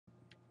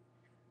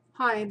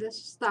Hi, this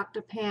is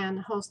Dr. Pan,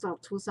 host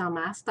of Tucson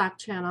Math Doc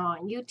channel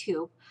on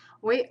YouTube.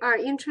 We are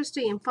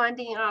interested in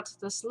finding out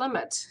this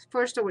limit.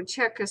 First, we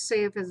check to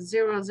see if it's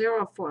 0,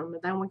 0 form,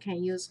 then we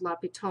can use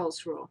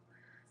L'Hopital's rule.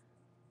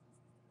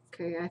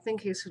 Okay, I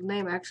think his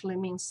name actually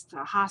means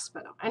the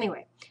hospital.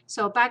 Anyway,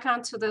 so back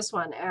onto this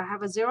one. I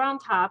have a 0 on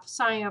top,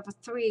 sine of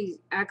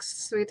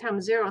 3x, 3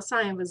 times 0,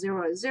 sine of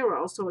 0 is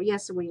 0. So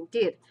yes, we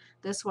did.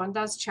 This one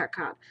does check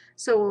out.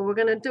 So what we're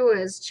going to do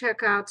is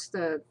check out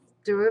the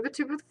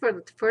derivative for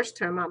the first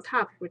term on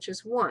top, which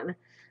is 1.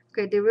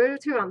 Okay,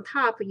 derivative on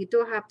top, you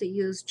do have to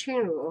use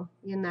chain rule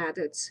in that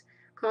it's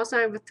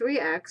cosine of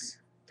 3x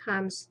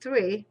times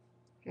 3,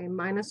 okay,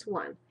 minus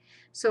 1.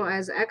 So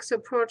as x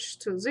approaches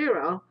to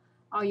 0,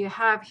 all you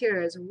have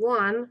here is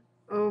 1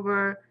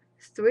 over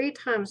 3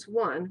 times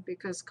 1,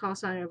 because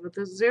cosine of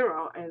the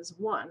 0 is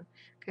 1,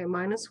 okay,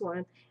 minus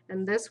 1.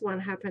 And this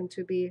one happened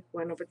to be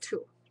 1 over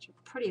 2. Which is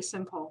a pretty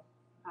simple,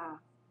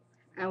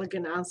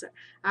 elegant answer.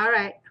 All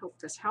right, hope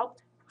this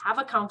helped. Have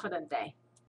a confident day.